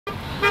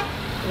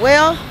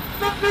Well,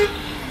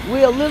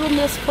 we're a little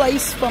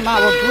misplaced from our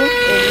group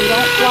and we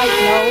don't quite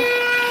know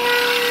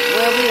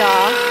where we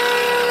are.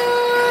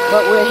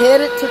 But we're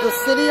headed to the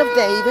city of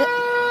David.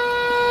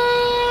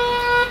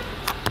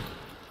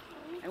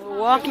 And we're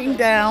walking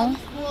down.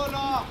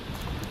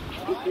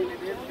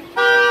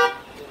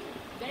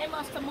 They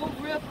must have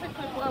moved real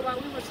quickly while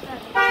we were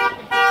standing.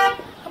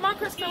 Come on,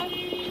 Crystal.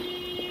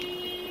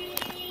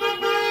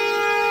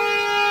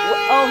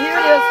 Oh, here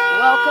it is.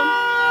 Welcome.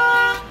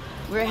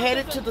 We're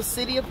headed to the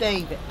city of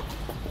David.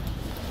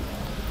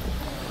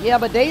 Yeah,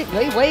 but they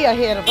way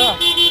ahead of us.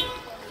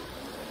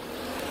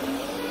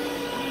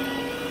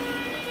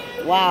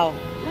 Wow.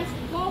 Let's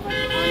go over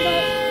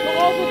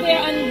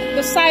there on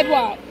the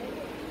sidewalk.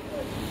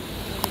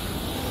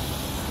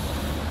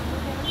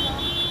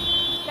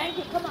 Thank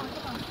you. Come on,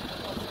 come on.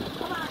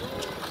 Come on.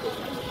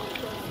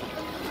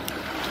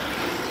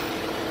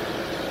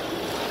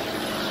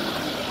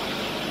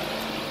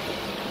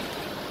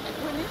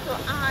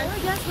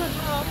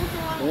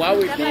 What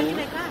we do?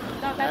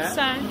 No, that's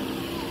fine.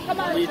 Come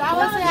on. I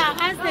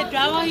asked the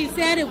driver, he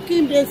said it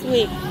came this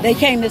way. They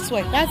came this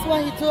way. That's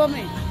what he told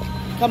me.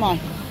 Come on.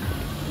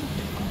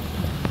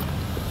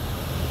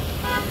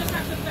 Just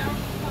have to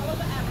follow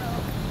the arrow.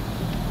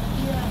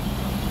 Yeah.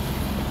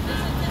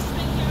 Is it this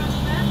thing here on the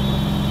left?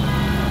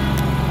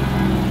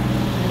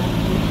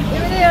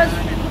 Here it is.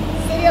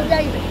 City of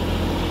David.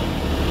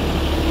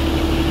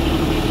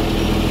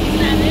 Is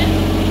that it?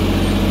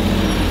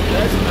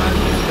 That's not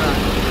this guy.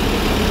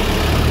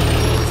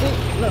 See,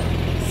 look.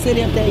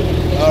 City of David.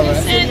 All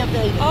right. City of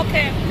David.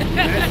 Okay.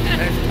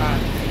 That's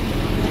time.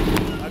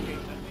 Okay.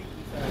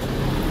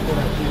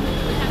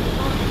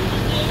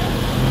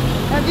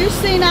 Have you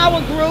seen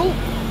our group?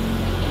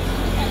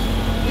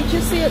 Did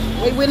you see it?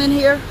 They went in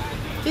here.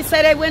 He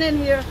said they went in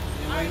here.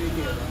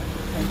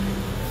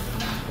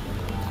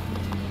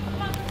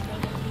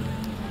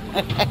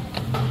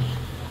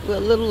 We're a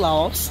little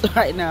lost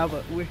right now,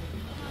 but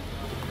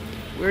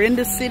we're in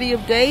the city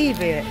of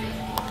David.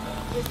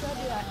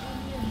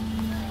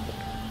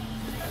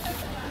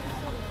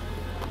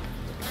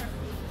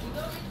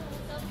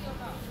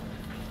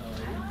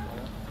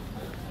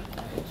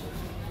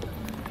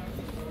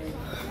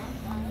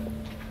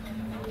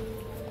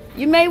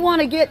 You may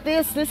want to get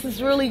this. This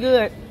is really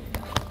good.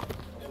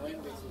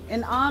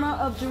 In honor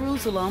of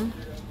Jerusalem,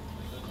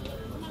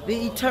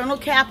 the eternal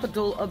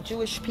capital of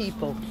Jewish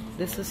people.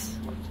 This is...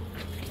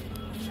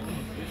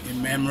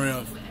 In memory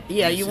of...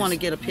 Yeah, you want to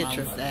get a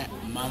picture of that.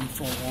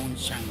 Mumford Wong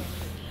Chang,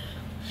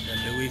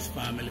 the Lewis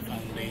Family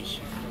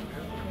Foundation.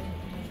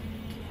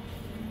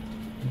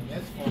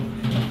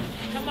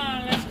 Come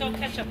on, let's go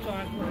catch up to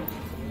our group.